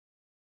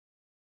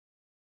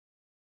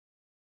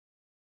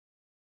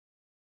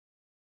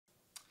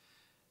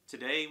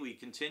Today we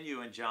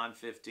continue in John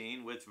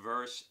 15 with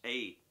verse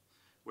 8,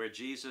 where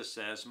Jesus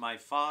says, "My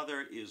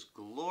Father is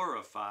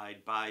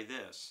glorified by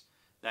this,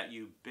 that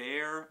you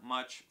bear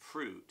much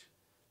fruit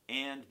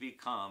and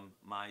become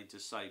my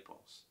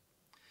disciples."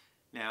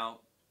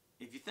 Now,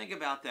 if you think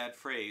about that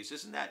phrase,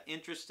 isn't that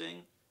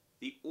interesting?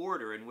 The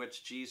order in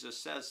which Jesus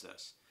says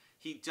this.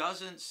 He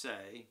doesn't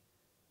say,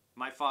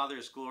 "My Father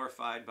is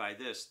glorified by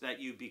this, that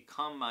you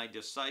become my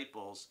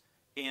disciples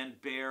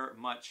and bear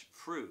much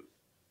fruit."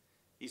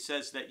 He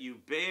says that you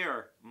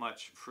bear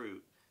much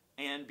fruit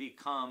and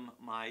become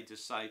my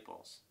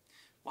disciples.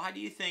 Why do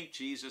you think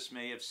Jesus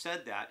may have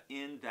said that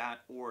in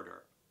that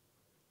order?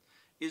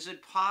 Is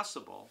it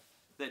possible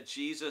that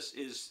Jesus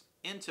is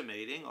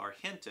intimating or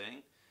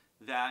hinting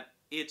that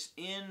it's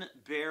in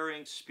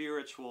bearing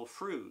spiritual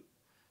fruit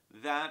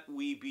that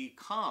we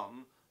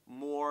become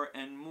more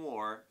and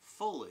more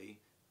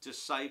fully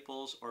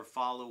disciples or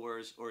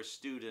followers or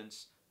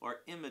students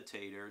or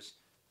imitators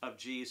of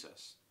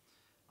Jesus?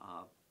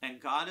 And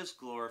God is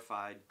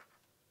glorified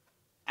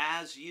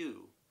as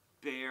you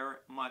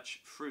bear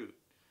much fruit.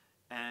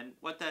 And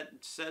what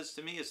that says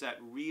to me is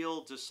that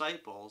real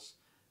disciples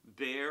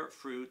bear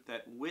fruit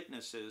that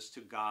witnesses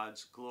to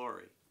God's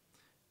glory.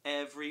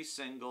 Every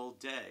single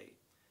day,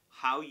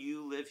 how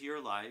you live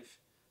your life,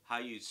 how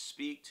you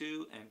speak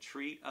to and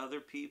treat other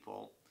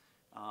people,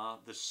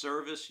 the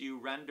service you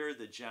render,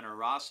 the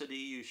generosity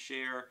you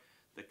share,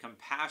 the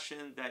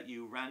compassion that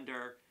you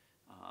render,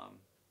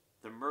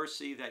 the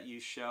mercy that you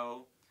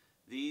show,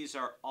 these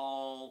are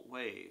all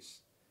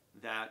ways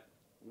that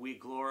we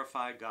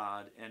glorify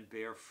God and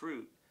bear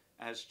fruit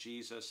as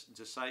Jesus'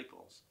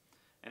 disciples.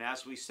 And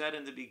as we said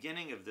in the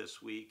beginning of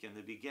this week, in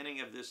the beginning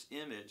of this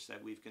image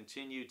that we've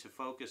continued to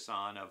focus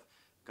on of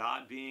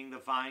God being the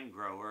vine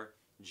grower,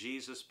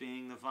 Jesus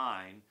being the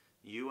vine,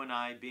 you and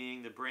I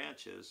being the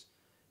branches,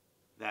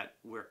 that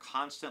we're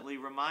constantly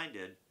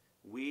reminded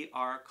we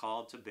are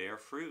called to bear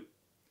fruit.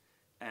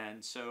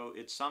 And so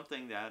it's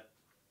something that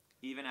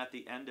even at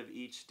the end of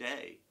each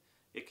day,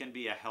 it can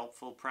be a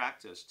helpful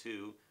practice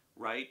to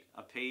write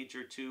a page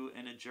or two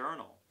in a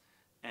journal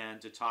and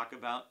to talk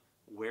about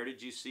where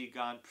did you see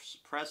God's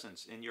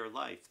presence in your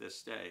life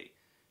this day?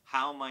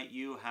 How might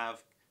you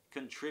have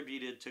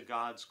contributed to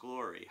God's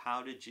glory?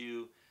 How did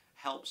you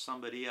help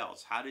somebody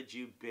else? How did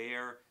you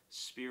bear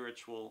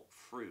spiritual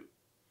fruit?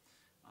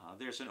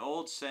 There's an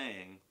old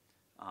saying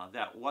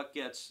that what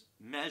gets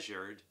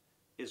measured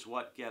is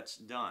what gets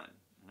done.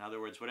 In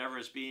other words, whatever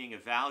is being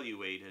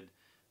evaluated,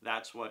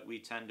 that's what we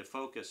tend to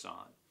focus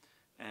on.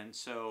 And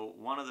so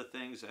one of the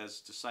things as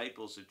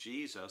disciples of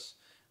Jesus,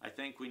 I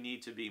think we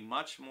need to be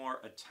much more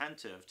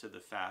attentive to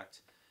the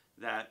fact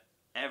that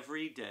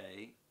every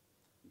day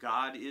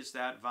God is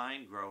that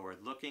vine grower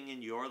looking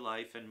in your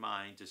life and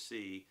mine to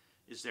see,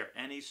 is there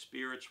any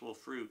spiritual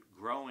fruit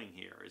growing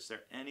here? Is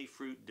there any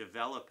fruit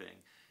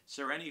developing? Is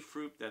there any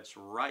fruit that's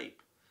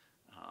ripe?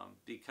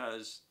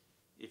 Because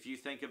if you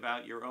think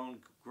about your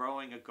own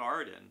growing a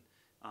garden,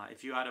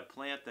 if you had a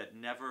plant that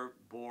never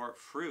bore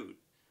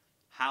fruit,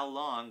 how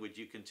long would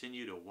you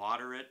continue to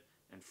water it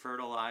and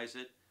fertilize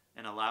it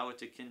and allow it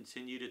to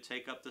continue to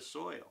take up the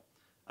soil?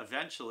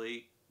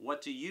 Eventually,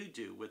 what do you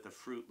do with a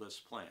fruitless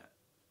plant?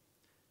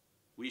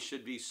 We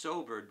should be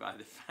sobered by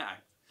the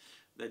fact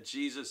that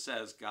Jesus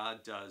says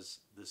God does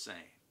the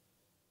same.